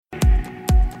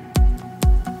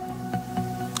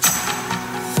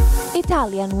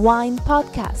Italian Wine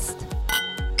Podcast.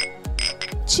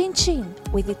 Chin Chin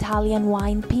with Italian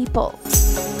wine people.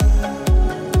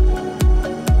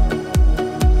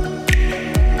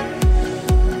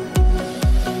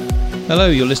 Hello,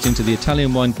 you're listening to the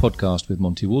Italian Wine Podcast with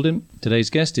Monty Waldin.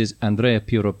 Today's guest is Andrea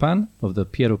Pieropan of the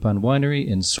Pieropan Winery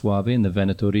in Soave in the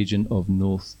Veneto region of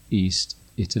northeast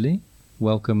Italy.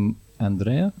 Welcome,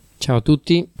 Andrea. Ciao a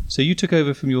tutti. So you took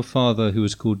over from your father, who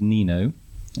was called Nino,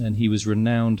 and he was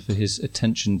renowned for his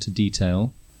attention to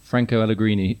detail. Franco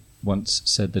Allegrini once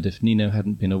said that if Nino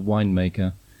hadn't been a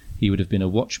winemaker, he would have been a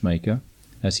watchmaker,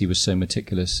 as he was so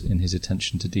meticulous in his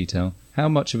attention to detail. How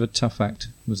much of a tough act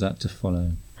was that to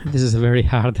follow? This is a very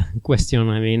hard question.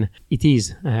 I mean, it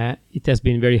is. It has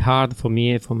been very hard for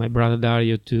me, for my brother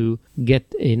Dario, to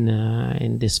get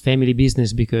in this family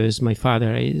business, because my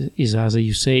father is, as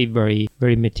you say, very,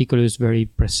 very meticulous, very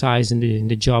precise in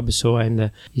the job. So,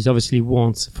 and he obviously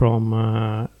wants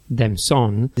from them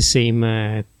son the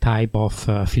same type of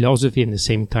philosophy and the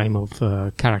same type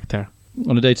of character.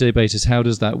 On a day-to-day basis, how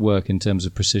does that work in terms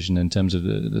of precision, in terms of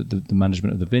the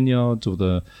management of the vineyards, or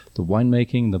the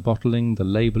winemaking, the bottling, the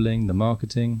labeling, the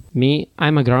marketing? Me,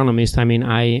 I'm agronomist. I mean,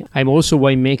 I'm also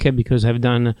winemaker because I've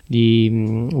done the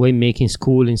winemaking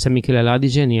school in San Michele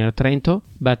all'Adige near Trento.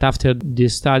 But after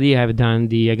this study, I've done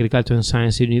the Agricultural and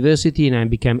Science University, and I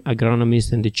became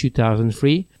agronomist in the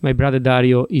 2003. My brother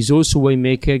Dario is also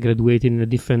winemaker, graduated in a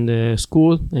different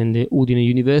school in the Udine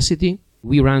University.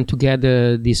 We run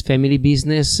together this family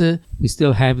business. We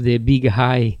still have the big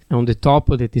eye on the top.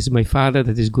 That is my father,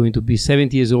 that is going to be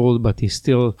 70 years old, but is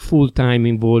still full-time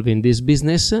involved in this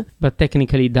business. But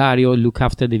technically, Dario look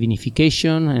after the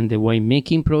vinification and the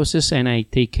winemaking process, and I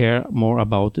take care more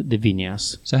about the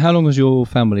vineyards. So how long has your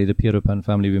family, the Pieropan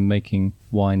family, been making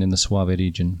wine in the Soave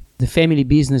region? The family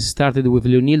business started with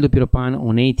Leonildo Pieropan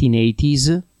on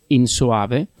 1880s. In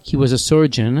Soave. He was a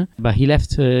surgeon, but he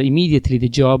left immediately the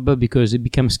job because it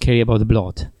becomes scary about the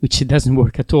blood, which doesn't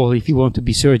work at all if you want to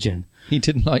be surgeon. He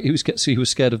didn't like. He was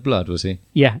scared of blood, was he?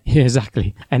 Yeah,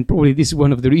 exactly. And probably this is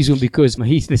one of the reasons because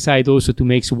he decided also to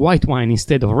make white wine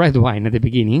instead of red wine at the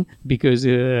beginning, because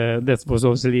that was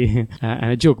obviously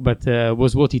a joke, but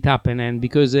was what it happened. And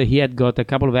because he had got a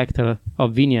couple of hectares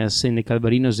of vineyards in the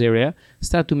Calvarinos area,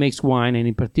 started to make wine, and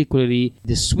in particularly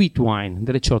the sweet wine,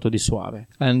 the Recioto di Soave.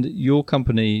 And your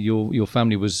company, your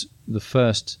family was the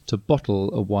first to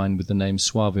bottle a wine with the name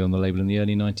Soave on the label in the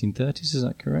early 1930s, is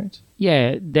that correct?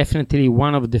 Yeah, definitely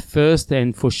one of the first,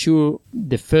 and for sure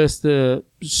the first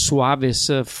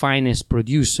Soave's finest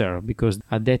producer, because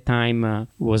at that time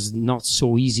was not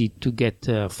so easy to get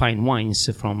fine wines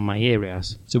from my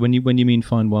areas. So when you mean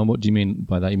fine wine, what do you mean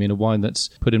by that? You mean a wine that's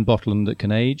put in bottle and that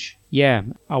can age? Yeah,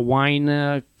 a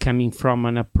wine coming from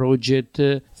a project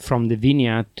from the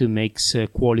vineyard to make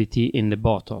quality in the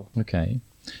bottle. Okay.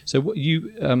 So what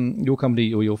your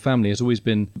company or your family has always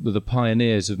been the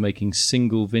pioneers of making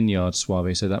single vineyard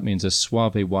Soave. So that means a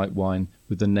Soave white wine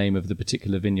with the name of the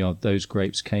particular vineyard those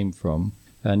grapes came from.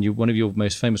 And one of your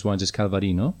most famous wines is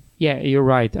Calvarino. Yeah, you're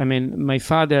right. I mean, my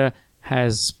father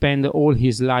has spent all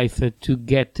his life to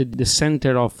get to the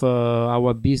center of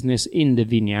our business in the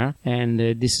vineyard, and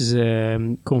this is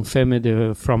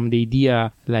confirmed from the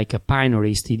idea, like a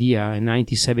pioneerist idea, in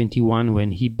 1971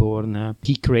 when he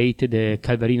created the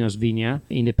Calvarinos vineyard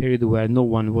in the period where no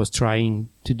one was trying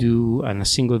to do a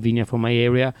single vineyard for my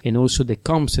area, and also the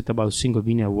concept about single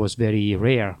vineyard was very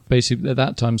rare. Basically, at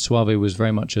that time, Soave was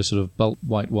very much a sort of bulk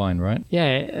white wine, right?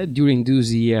 Yeah, during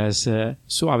those years,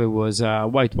 Soave was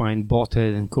white wine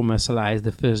bottled and commercialized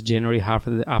the 1st January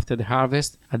after the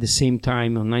harvest. At the same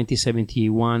time, in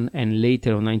 1971 and later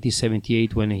in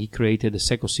 1978, when he created the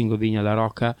second single vineyard La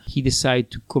Rocca, he decided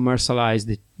to commercialize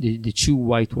the two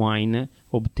white wine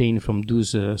obtained from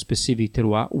those specific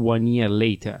terroir 1 year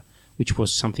later, which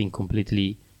was something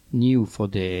completely new for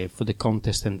the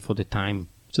contest and for the time.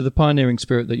 So the pioneering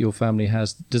spirit that your family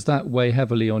has, does that weigh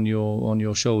heavily on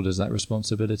your shoulders, that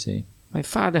responsibility? My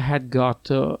father had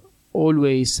got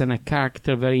always a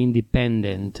character very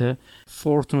independent.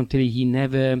 Fortunately, he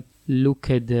never looked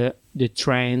at the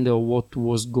trend or what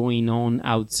was going on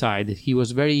outside. He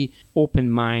was very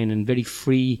open-minded and very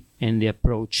free in the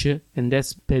approach, and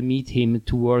that's permit him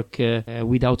to work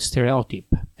without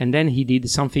stereotype. And then he did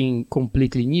something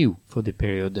completely new for the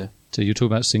period. So you're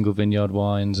talking about single vineyard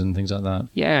wines and things like that?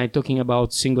 Yeah, I'm talking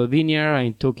about single vineyard.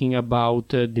 I'm talking about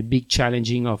the big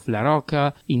challenging of La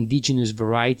Rocca, indigenous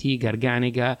variety,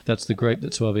 Garganega. That's the grape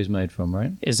that Soave is made from,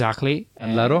 right? Exactly.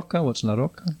 And La Rocca, what's La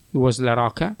Rocca? It was La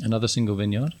Rocca. Another single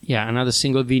vineyard? Yeah, another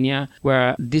single vineyard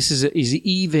where this is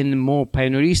even more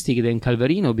pioneeristic than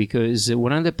Calvarino because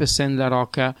 100% La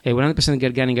Rocca, 100%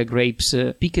 Garganega grapes,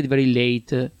 picked very late.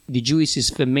 The juice is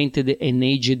fermented and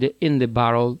aged in the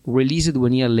barrel, released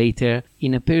 1 year later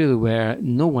in a period where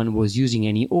no one was using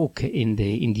any oak in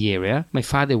the area. My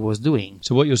father was doing.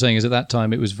 So what you're saying is at that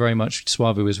time it was very much,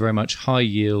 Soave was very much high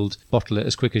yield, bottle it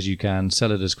as quick as you can,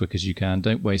 sell it as quick as you can,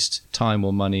 don't waste time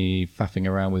or money faffing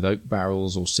around with oak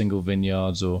barrels or single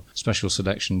vineyards or special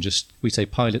selection, just, we say,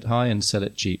 pile it high and sell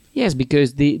it cheap. Yes,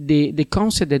 because the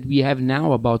concept that we have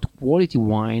now about quality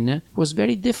wine was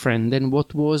very different than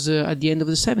what was at the end of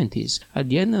the 70s. At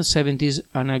the end of the 70s,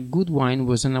 a good wine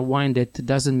was a wine that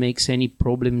doesn't make any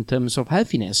problem in terms of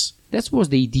healthiness. That was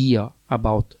the idea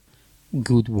about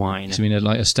good wine. So you mean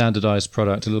like a standardized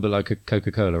product, a little bit like a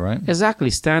Coca-Cola, right? Exactly,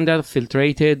 standard,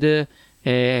 filtrated,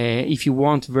 if you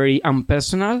want, very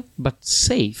impersonal, but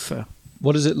safe.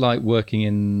 What is it like working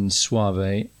in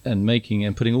Soave and making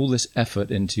and putting all this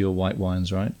effort into your white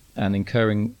wines, right? And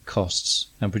incurring costs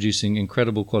and producing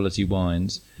incredible quality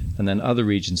wines, and then other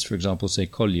regions, for example, say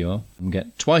Collio,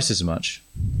 get twice as much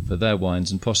for their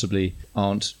wines and possibly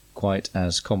aren't quite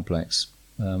as complex.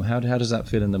 How does that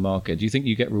feel in the market? Do you think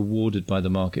you get rewarded by the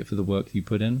market for the work you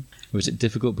put in? Or is it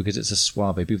difficult because it's a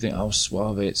Soave? People think, oh,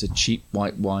 Soave, it's a cheap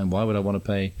white wine. Why would I want to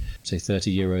pay, say,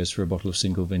 30 euros for a bottle of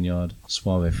single vineyard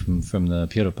Soave from the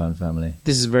Pieropan family?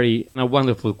 This is a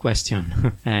wonderful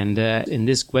question. And in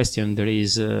this question, there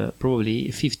is probably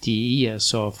 50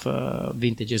 years of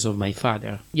vintages of my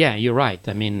father. Yeah, you're right.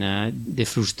 I mean, the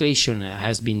frustration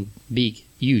has been big.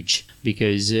 Huge,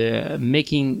 because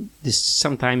making this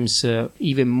sometimes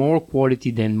even more quality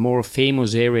than more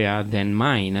famous area than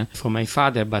mine for my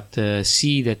father, but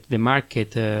see that the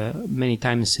market many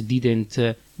times didn't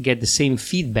get the same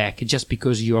feedback just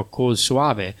because you are called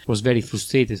Soave was very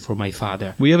frustrated for my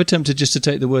father. Were you ever tempted just to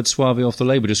take the word Soave off the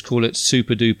label, just call it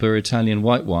super duper Italian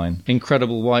white wine,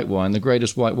 incredible white wine, the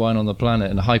greatest white wine on the planet,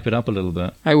 and hype it up a little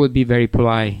bit? I would be very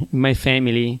polite. My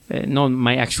family, not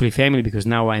my actual family, because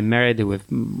now I'm married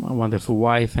with a wonderful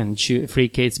wife and 3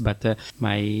 kids, but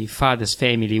my father's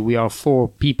family, we are 4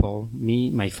 people, me,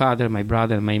 my father, my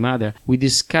brother, and my mother. We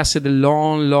discussed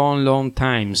long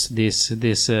times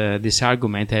this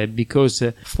argument. Because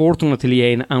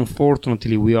fortunately and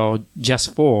unfortunately we are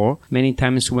just 4. Many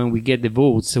times when we get the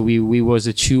votes, we was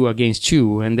a 2 against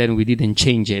 2, and then we didn't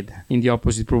change it. In the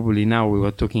opposite, probably now we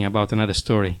were talking about another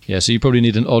story. Yeah, so you probably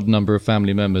need an odd number of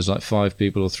family members, like 5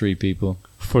 people or 3 people.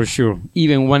 For sure.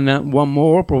 Even one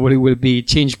more probably will be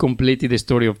change completely the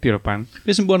story of Pieropan.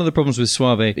 Isn't one of the problems with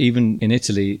Soave, even in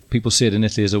Italy, people see it in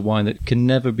Italy as a wine that can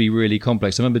never be really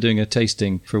complex. I remember doing a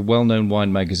tasting for a well-known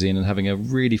wine magazine and having a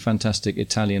really fantastic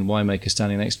Italian winemaker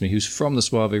standing next to me who's from the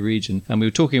Soave region, and we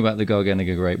were talking about the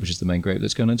Garganega grape, which is the main grape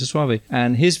that's gone into Soave,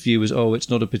 and his view was, oh, it's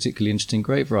not a particularly interesting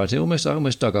grape variety. I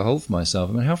almost dug a hole for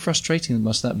myself. I mean, how frustrating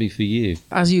must that be for you?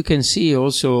 As you can see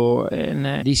also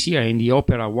this year in the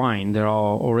Opera wine, there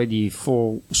are already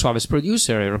 4 Soave's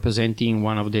producers representing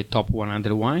one of the top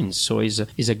 100 wines, so is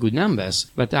a good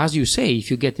numbers. But as you say, if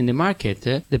you get in the market,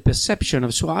 the perception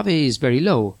of Soave is very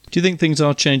low. Do you think things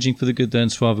are changing for the good there in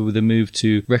Soave with a move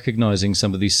to recognizing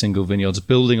some of these single vineyards,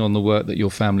 building on the work that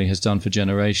your family has done for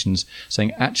generations,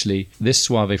 saying actually this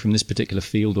Soave from this particular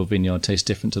field or vineyard tastes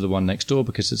different to the one next door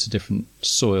because it's a different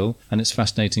soil, and it's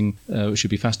fascinating, it should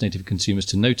be fascinating for consumers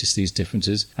to notice these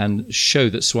differences and show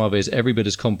that Soave is every bit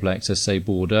as complex as, say,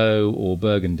 Bordeaux or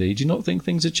Burgundy. Do you not think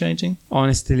things are changing?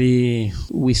 Honestly,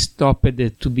 we stopped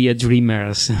to be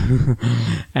dreamers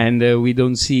and we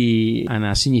don't see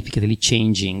significantly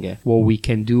changing. What we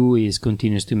can do is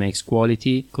continues to make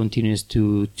quality, continues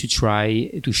to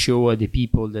try to show the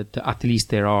people that at least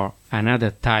there are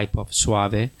another type of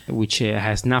Soave, which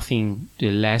has nothing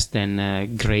less than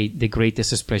the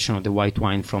greatest expression of the white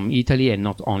wine from Italy, and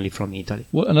not only from Italy.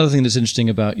 Well, another thing that's interesting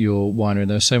about your winery, and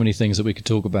there are so many things that we could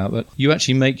talk about, but you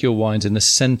actually make your wines in the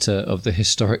center of the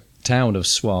historic town of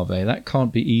Soave. That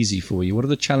can't be easy for you. What are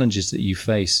the challenges that you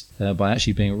face by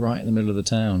actually being right in the middle of the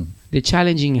town? The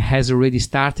challenging has already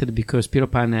started because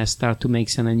Pieropan has started to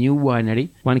make a new winery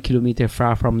 1 kilometer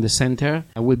far from the center.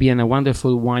 It will be a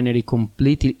wonderful winery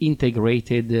completely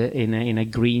integrated in a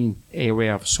green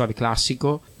area of Soave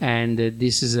Classico, and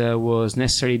this was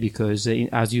necessary because,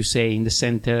 as you say, in the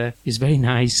center is very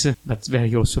nice, but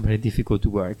also very difficult to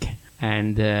work.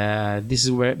 and this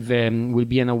is where will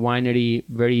be a winery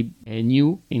very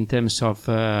new in terms of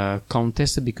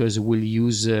contest, because we'll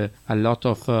use a lot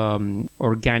of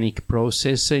organic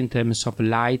process in terms of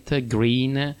light,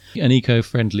 green. An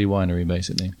eco-friendly winery,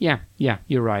 basically. Yeah,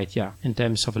 you're right, in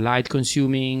terms of light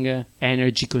consuming,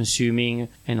 energy consuming,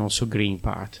 and also green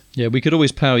part. Yeah, we could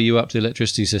always power you up to the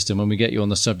electricity system when we get you on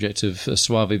the subject of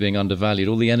Soave being undervalued.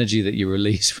 All the energy that you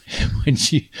release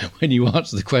when you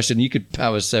answer the question, you could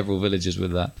power several villages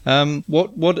with that.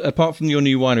 What apart from your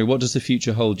new winery, what does the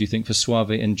future hold, do you think, for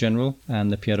Soave in general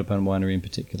and the Pieropan Winery in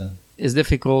particular? It's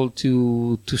difficult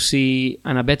to see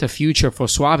a better future for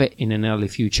Soave in an early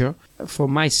future. For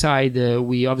my side,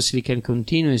 we obviously can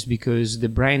continue because the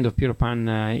brand of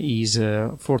Pieropan is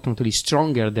fortunately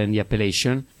stronger than the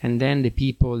appellation, and then the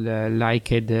people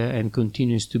like it and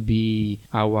continues to be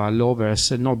our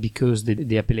lovers, not because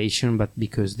the appellation, but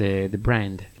because the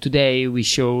brand. Today we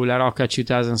show La Rocca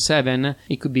 2007.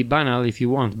 It could be banal if you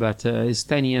want, but it's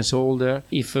 10 years older.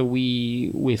 If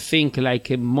we think like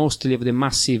mostly of the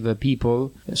massive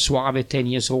people, Soave 10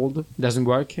 years old doesn't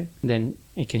work, then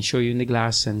I can show you in the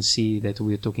glass and see that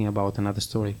we're talking about another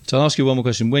story. So I'll ask you one more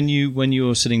question. When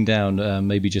you're sitting down,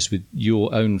 maybe just with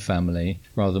your own family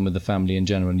rather than with the family in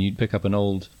general, and you pick up an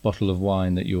old bottle of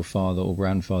wine that your father or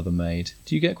grandfather made,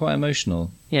 do you get quite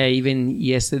emotional? Yeah, even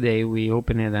yesterday we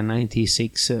opened a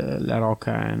 96 La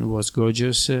Rocca and it was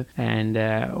gorgeous. And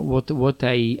what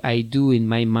I do in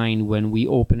my mind when we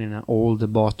open an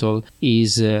old bottle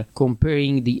is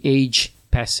comparing the age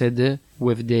passed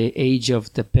with the age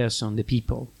of the person, the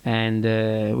people. And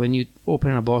when you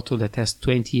open a bottle that has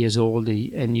 20 years old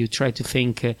and you try to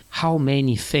think how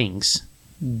many things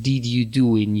did you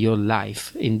do in your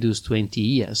life in those 20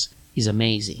 years, is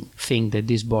amazing. Think that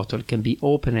this bottle can be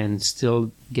open and still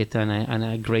get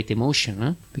a great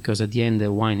emotion, because at the end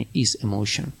the wine is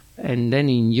emotion. And then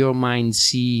in your mind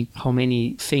see how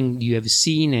many things you have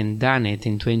seen and done it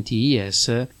in 20 years.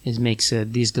 It makes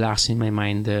this glass in my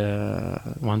mind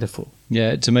wonderful.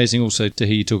 Yeah, it's amazing also to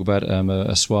hear you talk about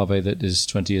a Soave that is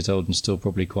 20 years old and still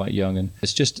probably quite young. And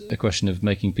it's just a question of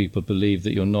making people believe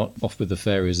that you're not off with the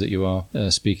fairies, that you are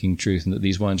speaking truth, and that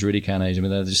these wines really can age. I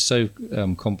mean, they're just so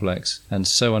complex and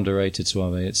so underrated,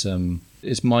 Soave.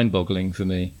 It's mind-boggling for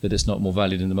me that it's not more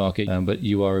valued in the market, but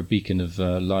you are a beacon of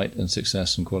light and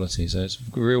success and quality. So it's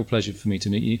a real pleasure for me to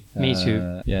meet you. Me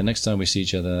too. Yeah, next time we see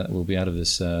each other, we'll be out of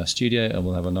this studio and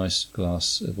we'll have a nice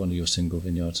glass of one of your single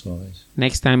vineyard Soaves.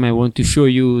 Next time I want to show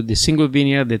you the single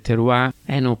vineyard, the terroir,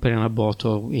 and open a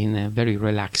bottle in a very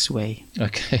relaxed way.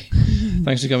 Okay.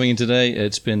 Thanks for coming in today.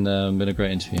 It's been a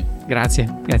great interview. Grazie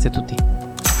a tutti.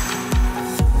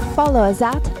 Follow us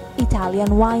at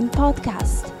Italian Wine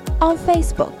Podcast on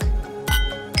Facebook.